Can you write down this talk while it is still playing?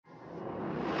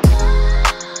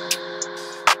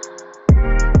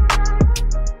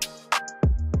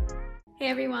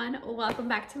everyone, welcome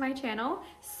back to my channel.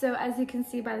 So as you can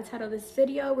see by the title of this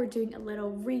video, we're doing a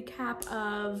little recap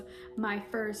of my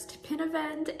first pin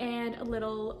event and a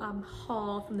little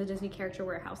haul from the Disney Character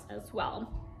Warehouse as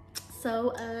well.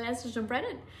 So let's just jump right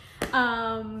in.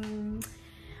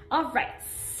 All right,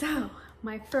 so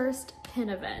my first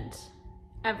pin event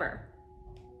ever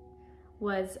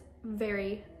was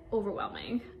very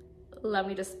overwhelming. Let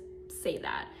me just say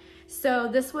that. So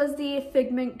this was the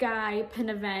Figment Guy pin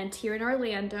event here in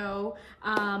Orlando.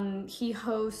 He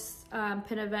hosts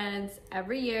pin events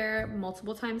every year,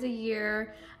 multiple times a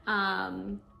year.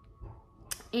 And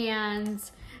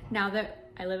now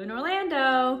that I live in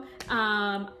Orlando,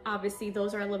 obviously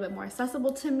those are a little bit more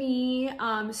accessible to me.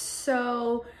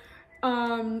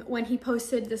 When he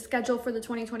posted the schedule for the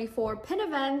 2024 pin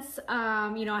events,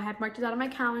 you know, I had marked it out on my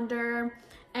calendar.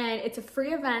 And it's a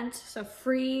free event, so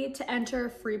free to enter,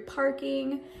 free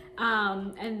parking.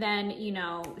 And then, you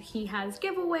know, he has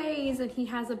giveaways and he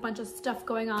has a bunch of stuff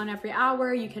going on every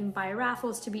hour. You can buy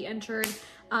raffles to be entered.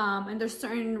 And there's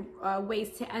certain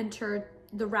ways to enter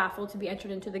the raffle to be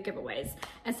entered into the giveaways.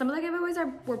 And some of the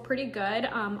giveaways were pretty good.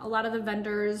 A lot of the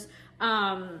vendors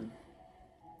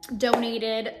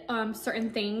donated certain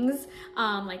things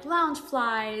like lounge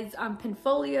flies, pin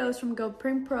folios from Go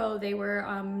Print Pro. They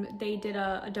did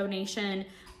a donation,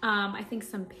 I think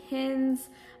some pins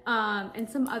and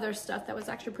some other stuff that was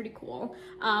actually pretty cool.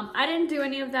 I didn't do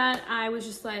any of that. I was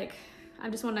just like, I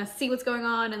just want to see what's going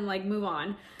on and like move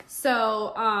on.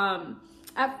 So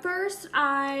at first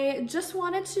I just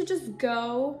wanted to just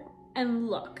go and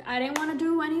look. I didn't want to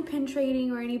do any pin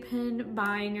trading or any pin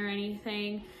buying or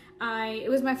anything. It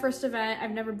was my first event.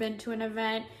 I've never been to an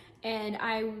event and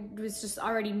I was just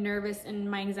already nervous and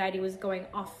my anxiety was going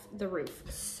off the roof.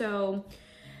 So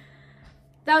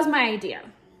that was my idea.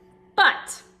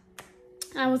 But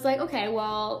I was like, okay,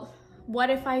 well, what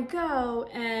if I go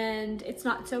and it's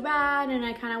not so bad and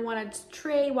I kind of wanted to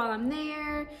trade while I'm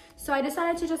there? So I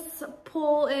decided to just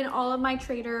pull in all of my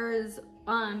traders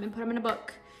and put them in a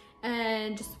book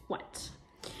and just went.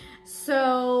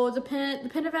 So the pin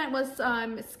event was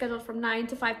scheduled from 9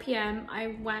 to 5 p.m.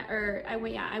 I went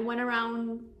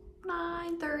around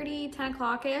 9:30, 10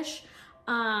 o'clock ish,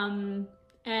 and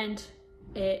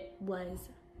it was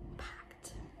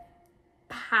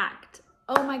packed.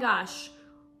 Oh my gosh,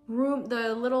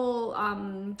 the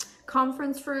little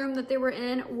conference room that they were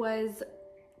in was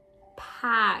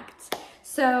packed.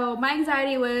 So my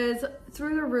anxiety was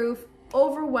through the roof,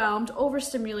 overwhelmed,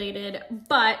 overstimulated,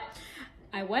 but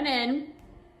I went in,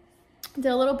 did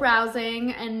a little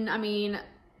browsing, and I mean,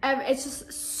 it's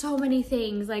just so many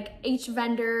things. Like each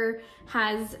vendor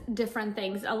has different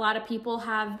things. A lot of people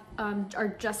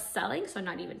are just selling, so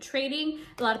not even trading.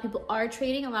 A lot of people are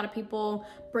trading. A lot of people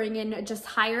bring in just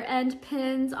higher end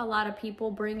pins. A lot of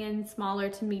people bring in smaller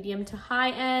to medium to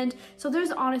high end. So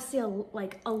there's honestly a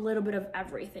little bit of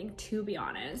everything, to be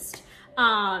honest.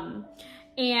 And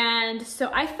so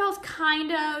I felt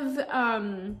kind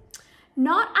of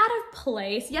not out of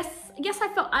place. Yes, I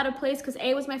felt out of place because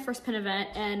it was my first pin event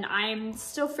and I'm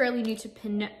still fairly new to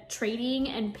pin trading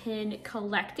and pin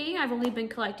collecting. I've only been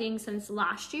collecting since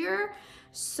last year.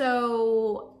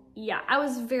 So yeah, I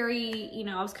was very, you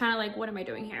know, I was kind of like, what am I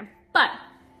doing here? But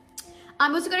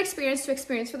it was a good experience to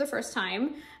experience for the first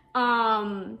time.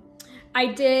 I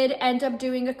did end up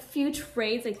doing a few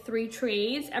trades, like 3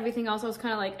 trades. Everything else I was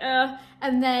kind of like,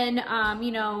 and then,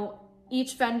 you know,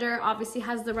 each vendor obviously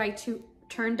has the right to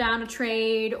turn down a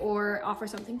trade or offer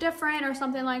something different or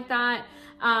something like that.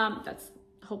 That's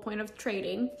the whole point of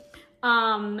trading.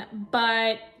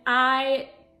 But I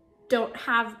don't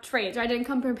have trades. I didn't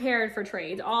come prepared for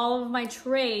trades. All of my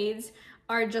trades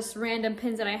are just random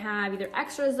pins that I have either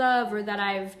extras of or that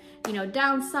I've, you know,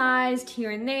 downsized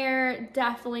here and there.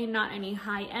 Definitely not any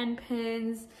high-end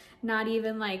pins, not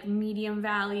even like medium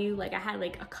value. Like I had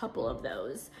like a couple of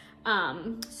those.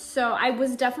 So I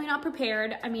was definitely not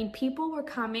prepared. I mean, people were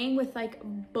coming with like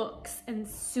books and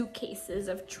suitcases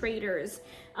of traders.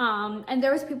 And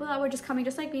there was people that were just coming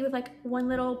just like me with like one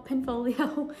little pin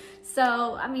folio.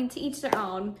 So, I mean, to each their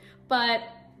own, but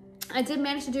I did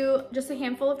manage to do just a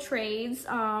handful of trades.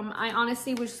 I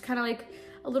honestly was just kind of like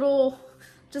a little,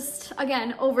 just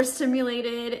again,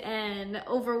 overstimulated and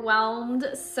overwhelmed.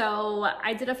 So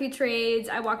I did a few trades.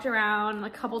 I walked around a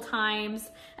couple times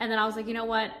and then I was like, you know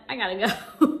what? I gotta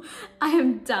go. I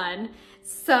am done.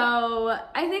 So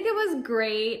I think it was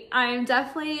great. I'm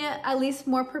definitely at least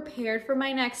more prepared for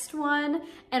my next one.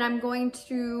 And I'm going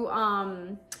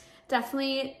to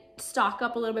definitely stock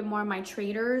up a little bit more of my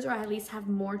traders, or at least have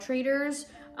more traders.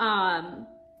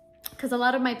 because a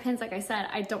lot of my pins, like I said,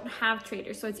 I don't have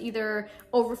traders. So it's either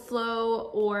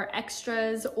overflow or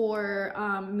extras or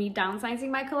me downsizing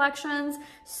my collections.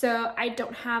 So I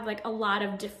don't have like a lot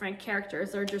of different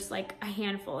characters. They're just like a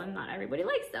handful and not everybody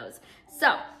likes those.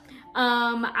 So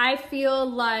I feel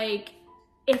like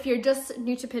if you're just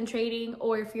new to pin trading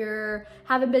or if you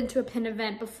haven't been to a pin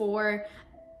event before,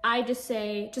 I just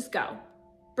say, just go.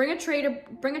 Bring a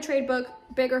trade book,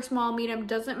 big or small, medium,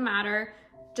 doesn't matter.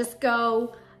 Just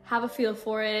go. Have a feel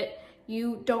for it.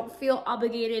 You don't feel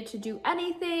obligated to do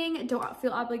anything. Don't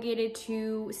feel obligated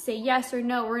to say yes or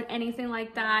no or anything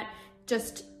like that.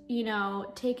 Just, you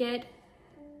know, take it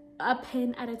a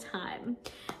pin at a time.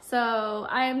 So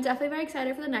I am definitely very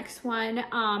excited for the next one.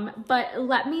 But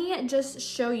let me just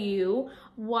show you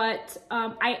what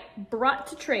I brought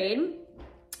to trade.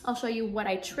 I'll show you what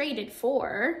I traded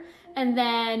for. And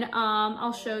then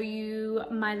I'll show you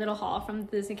my little haul from the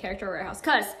Disney Character Warehouse,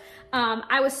 because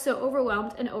I was so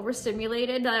overwhelmed and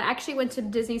overstimulated that I actually went to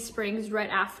Disney Springs right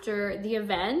after the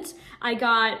event. I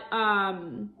got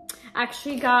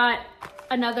actually got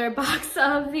another box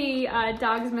of the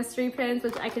Dogs Mystery Pins,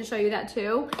 which I can show you that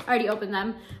too. I already opened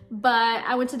them. But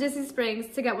I went to Disney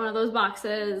Springs to get one of those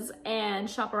boxes and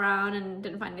shop around and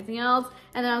didn't find anything else.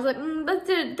 And then I was like,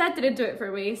 that didn't do it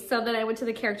for me. So then I went to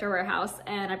the Character Warehouse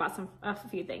and I bought a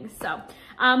few things. So,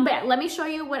 but yeah, let me show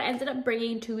you what I ended up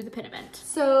bringing to the pin event.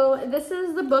 So this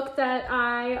is the book that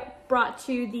I brought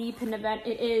to the pin event.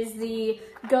 It is the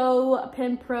Go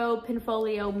Pin Pro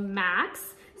Pinfolio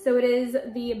Max. So it is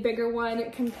the bigger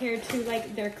one compared to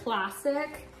like their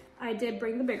classic. I did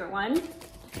bring the bigger one.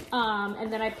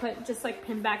 And then I put just like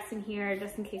pin backs in here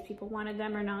just in case people wanted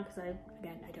them or not, because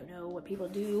I don't know what people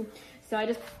do. So I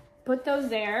just put those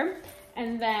there.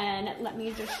 And then let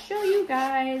me just show you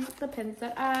guys the pins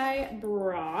that I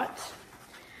brought.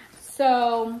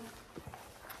 So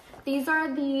these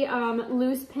are the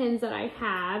loose pins that I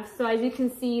have. So as you can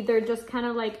see, they're just kind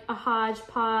of like a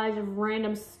hodgepodge of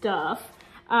random stuff.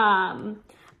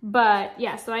 But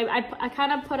yeah, so I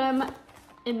kind of put them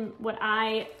in what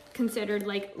I considered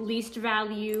like least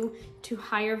value to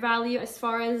higher value as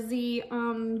far as the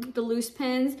loose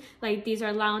pins. Like these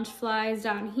are lounge flies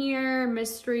down here,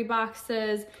 mystery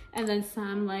boxes, and then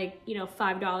some like, you know,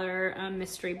 $5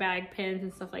 mystery bag pins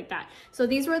and stuff like that. So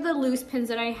these were the loose pins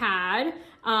that I had.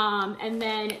 And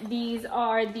then these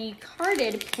are the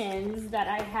carded pins that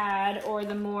I had, or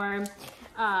the more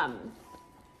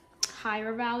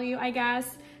higher value, I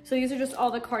guess. So these are just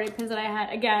all the carded pins that I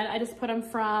had. Again, I just put them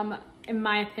from, in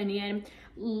my opinion,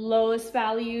 lowest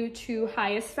value to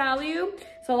highest value.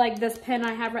 So like this pin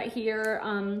I have right here,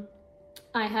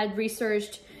 I had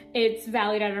researched, it's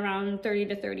valued at around 30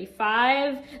 to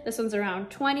 35. This one's around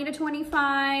 20 to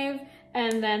 25.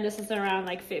 And then this is around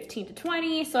like 15 to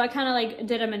 20. So I kind of like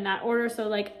did them in that order. So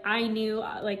like I knew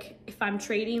like if I'm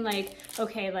trading, like,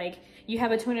 okay, like you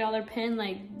have a $20 pin,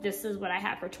 like this is what I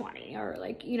have for 20, or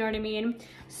like, you know what I mean?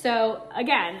 So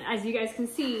again, as you guys can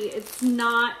see, it's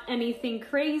not anything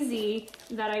crazy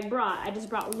that I brought. I just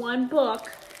brought one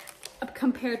book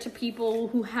compared to people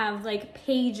who have like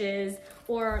pages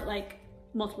or like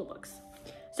multiple books.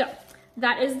 So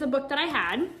that is the book that I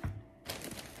had.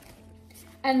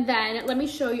 And then let me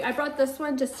show you, I brought this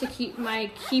one just to keep my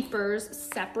keepers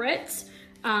separate,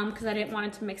 because I didn't want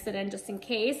it to mix it in just in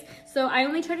case. So I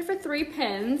only traded for 3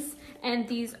 pins, and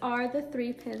these are the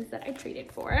 3 pins that I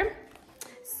traded for.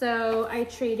 So I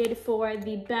traded for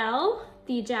the Belle,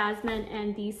 the Jasmine,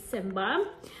 and the Simba.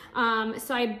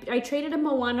 So I traded a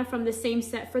Moana from the same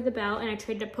set for the Belle, and I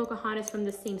traded a Pocahontas from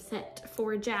the same set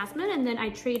for Jasmine, and then I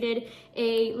traded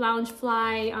a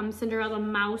Loungefly Cinderella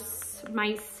mice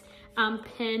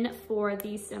pin for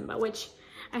the Simba, which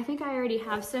I think I already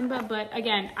have Simba, but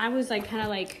again, I was like kind of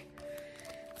like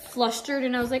flustered,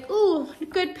 and I was like, ooh,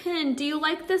 good pin. Do you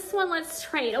like this one? Let's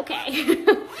trade. Okay.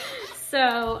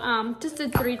 So just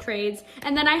did 3 trades.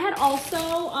 And then I had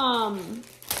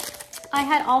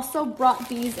also brought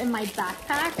these in my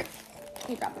backpack. Let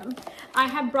me grab them. I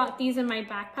have brought these in my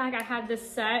backpack. I had this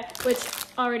set, which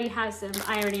already has Simba.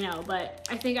 I already know, but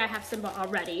I think I have Simba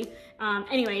already.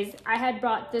 Anyways, I had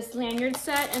brought this lanyard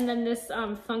set and then this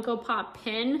Funko Pop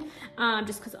pin,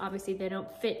 just because obviously they don't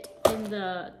fit in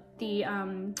the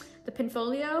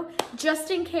pinfolio,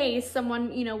 just in case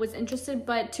someone, you know, was interested.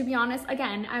 But to be honest,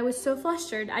 again, I was so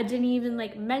flustered. I didn't even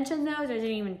like mention those. I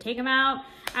didn't even take them out.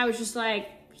 I was just like,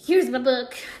 here's my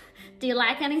book. Do you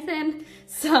like anything?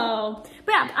 So,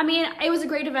 but yeah, I mean, it was a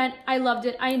great event. I loved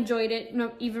it. I enjoyed it,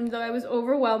 even though it was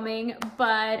overwhelming.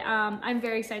 But I'm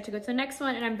very excited to go to the next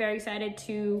one, and I'm very excited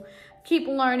to keep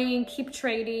learning, keep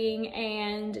trading,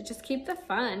 and just keep the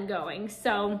fun going.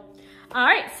 So All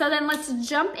right, so then let's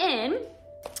jump in.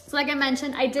 So like I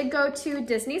mentioned, I did go to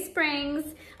Disney Springs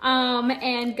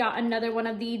and got another one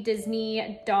of the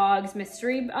Disney Dogs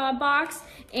mystery box.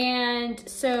 And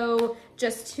so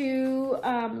just to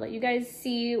let you guys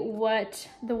see what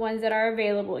the ones that are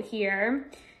available here.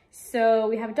 So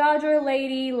we have Dodger,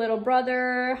 Lady, Little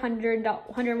Brother,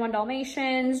 101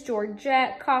 Dalmatians,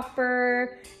 Georgette,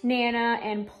 Copper, Nana,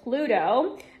 and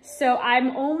Pluto. So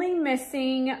I'm only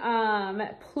missing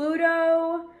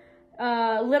Pluto,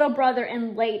 Little Brother,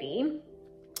 and Lady.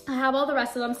 I have all the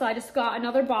rest of them, so I just got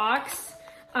another box,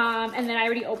 and then I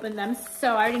already opened them,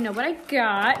 so I already know what I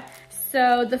got.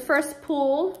 So the first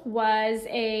pool was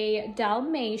a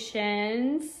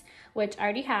Dalmatians, which I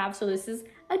already have, so this is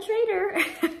a trader.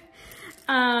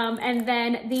 And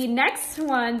then the next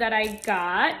one that I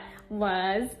got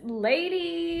was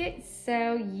Lady,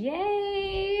 so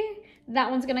yay! That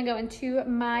one's gonna go into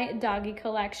my doggy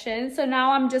collection. So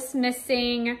now I'm just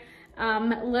missing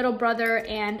Little Brother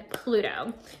and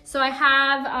Pluto. So I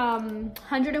have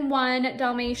 101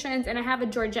 Dalmatians and I have a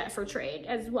Georgette for trade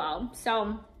as well.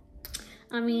 So,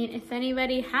 I mean, if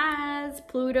anybody has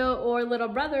Pluto or Little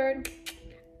Brother,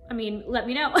 I mean, let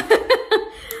me know.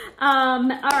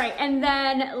 All right, and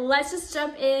then let's just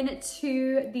jump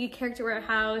into the Character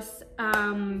Warehouse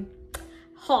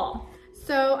haul.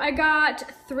 So I got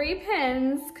 3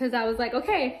 pins because I was like,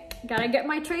 okay, gotta get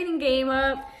my trading game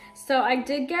up. So I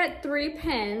did get 3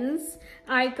 pins.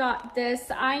 I got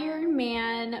this Iron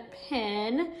Man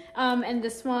pin, and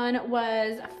this one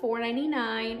was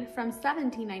 $4.99 from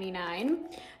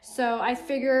 $17.99. So I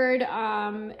figured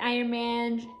Iron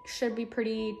Man should be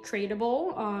pretty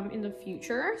tradable in the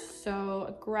future. So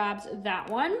I grabbed that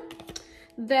one.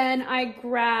 Then I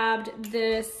grabbed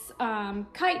this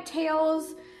Kite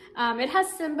Tails. It has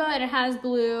Simba and it has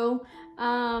Blue.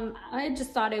 I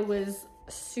just thought it was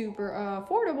super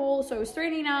affordable, so it was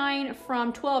 $3.99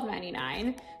 from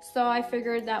 $12.99. So I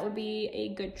figured that would be a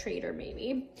good trader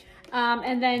maybe.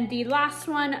 And then the last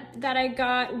one that I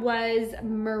got was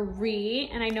Marie,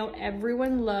 and I know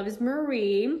everyone loves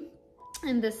Marie.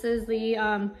 And this is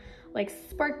the like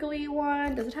sparkly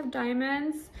one. Does it have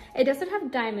diamonds? It doesn't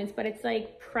have diamonds, but it's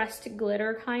like pressed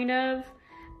glitter kind of.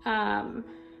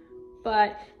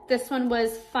 But this one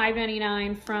was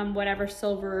 $5.99 from whatever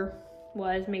silver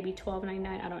was, maybe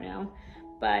 $12.99, I don't know.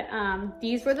 But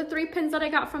these were the 3 pins that I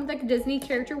got from the Disney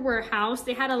Character Warehouse.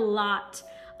 They had a lot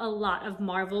of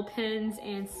Marvel pins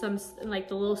and some like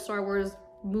the little Star Wars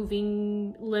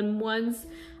moving limb ones.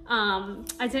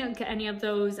 I didn't get any of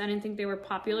those. I didn't think they were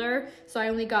popular, so I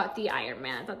only got the Iron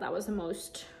Man. I thought that was the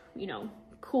most, you know,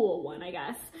 cool one, I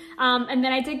guess. And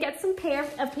then I did get a pair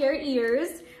of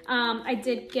ears. I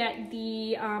did get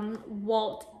the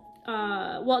Walt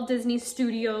Disney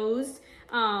Studios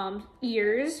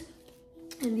ears,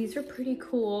 and these are pretty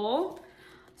cool.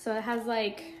 So it has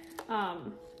like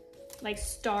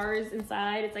stars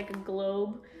inside. It's like a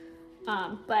globe.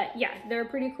 But yeah, they're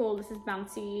pretty cool. This is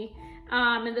bouncy.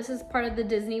 And this is part of the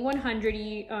Disney 100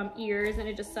 ears, and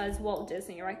it just says Walt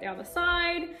Disney right there on the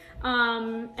side.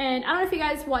 And I don't know if you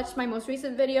guys watched my most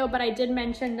recent video, but I did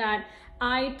mention that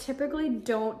I typically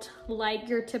don't like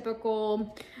your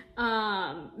typical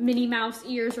Minnie Mouse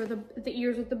ears, or the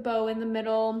ears with the bow in the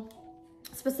middle,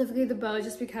 specifically the bow,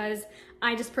 just because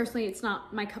I just personally, it's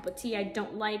not my cup of tea. I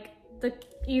don't like the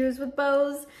ears with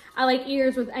bows. I like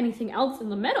ears with anything else in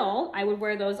the middle. I would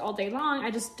wear those all day long. I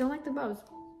just don't like the bows.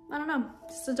 I don't know,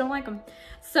 just don't like them.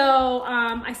 So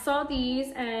I saw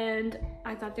these and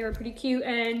I thought they were pretty cute,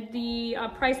 and the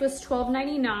price was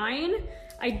 $12.99.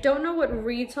 I don't know what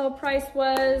retail price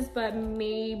was, but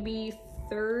maybe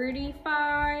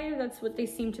 $35. That's what they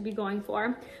seem to be going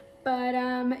for. But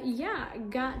yeah,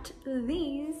 got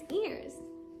these ears.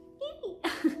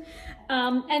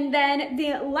 And then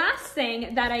the last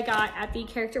thing that I got at the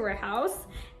Character Warehouse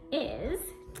is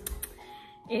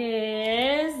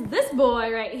this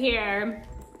boy right here.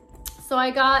 So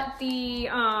I got the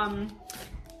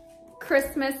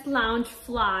Christmas Lounge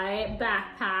Fly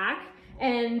backpack,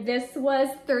 and this was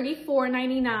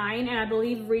 $34.99, and I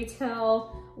believe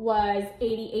retail was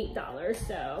 $88.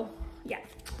 So yeah,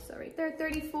 so right there,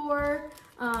 34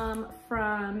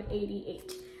 from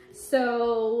 88.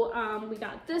 So we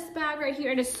got this bag right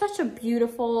here, and it's such a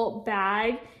beautiful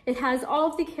bag. It has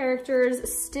all of the characters.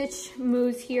 Stitch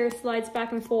moves here, slides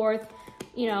back and forth,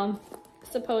 you know,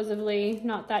 supposedly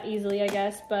not that easily, I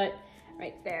guess, but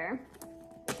right there.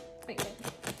 Right there.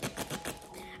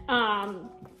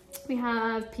 We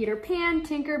have Peter Pan,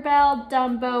 Tinkerbell,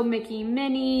 Dumbo, Mickey,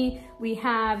 Minnie. We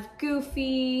have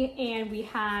Goofy, and we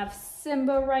have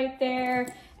Simba right there.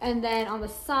 And then on the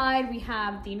side, we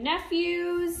have the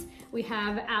nephews. We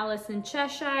have Alice in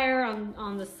Cheshire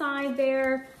on the side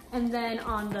there. And then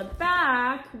on the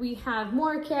back, we have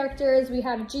more characters. We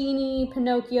have Genie,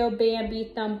 Pinocchio,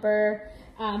 Bambi, Thumper.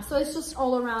 So it's just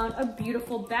all around a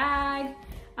beautiful bag.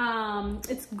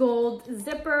 It's gold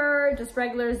zipper, just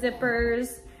regular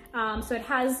zippers. So it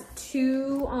has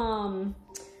two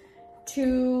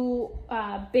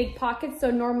big pockets. So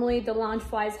normally the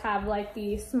Loungeflies have like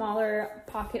the smaller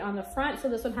pocket on the front. So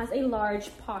this one has a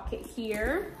large pocket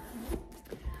here.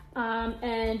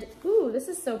 And ooh, this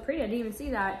is so pretty. I didn't even see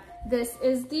that. This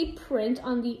is the print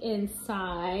on the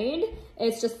inside.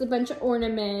 It's just a bunch of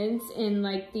ornaments in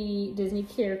like the Disney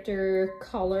character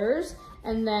colors.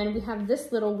 And then we have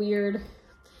this little weird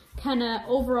kind of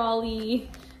overall-y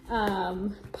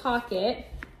pocket.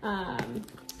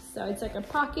 So it's like a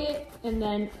pocket, and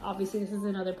then obviously this is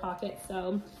another pocket.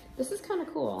 So this is kind of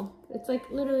cool. It's like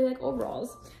literally like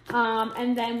overalls.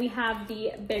 And then we have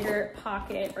the bigger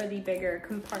pocket or the bigger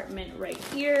compartment right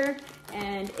here.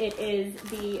 And it is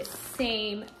the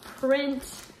same print,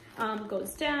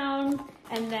 goes down.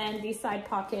 And then these side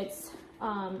pockets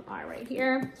are right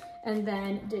here. And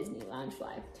then Disney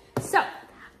Loungefly. So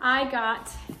I got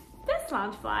this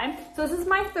Loungefly. So this is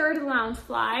my third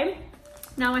Loungefly.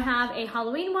 Now I have a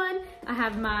Halloween one, I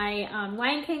have my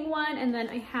Lion King one, and then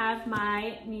I have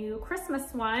my new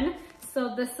Christmas one.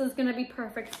 So this is gonna be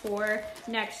perfect for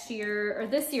next year, or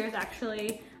this year's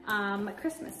actually,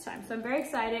 Christmas time. So I'm very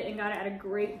excited and got it at a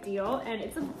great deal. And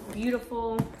it's a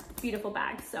beautiful, beautiful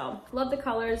bag. So love the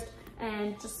colors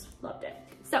and just loved it.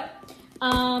 So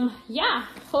yeah,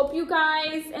 hope you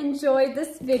guys enjoyed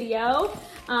this video.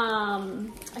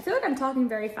 I feel like I'm talking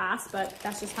very fast, but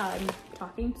that's just how I'm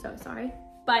talking, so sorry.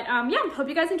 But yeah, hope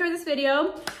you guys enjoyed this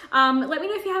video. Let me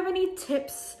know if you have any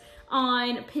tips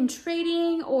on pin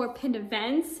trading or pinned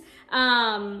events.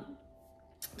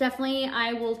 Definitely,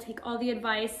 I will take all the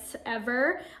advice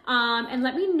ever. And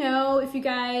let me know if you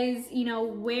guys, you know,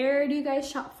 where do you guys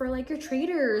shop for like your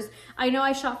traders? I know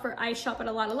I shop at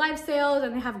a lot of live sales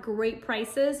and they have great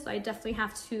prices. So I definitely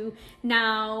have to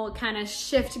now kind of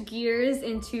shift gears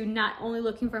into not only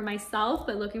looking for myself,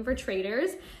 but looking for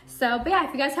traders. So, but yeah,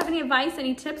 if you guys have any advice,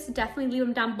 any tips, definitely leave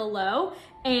them down below.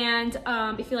 And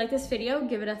if you like this video,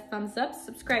 give it a thumbs up,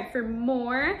 subscribe for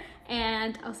more,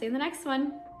 and I'll see you in the next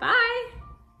one. Bye.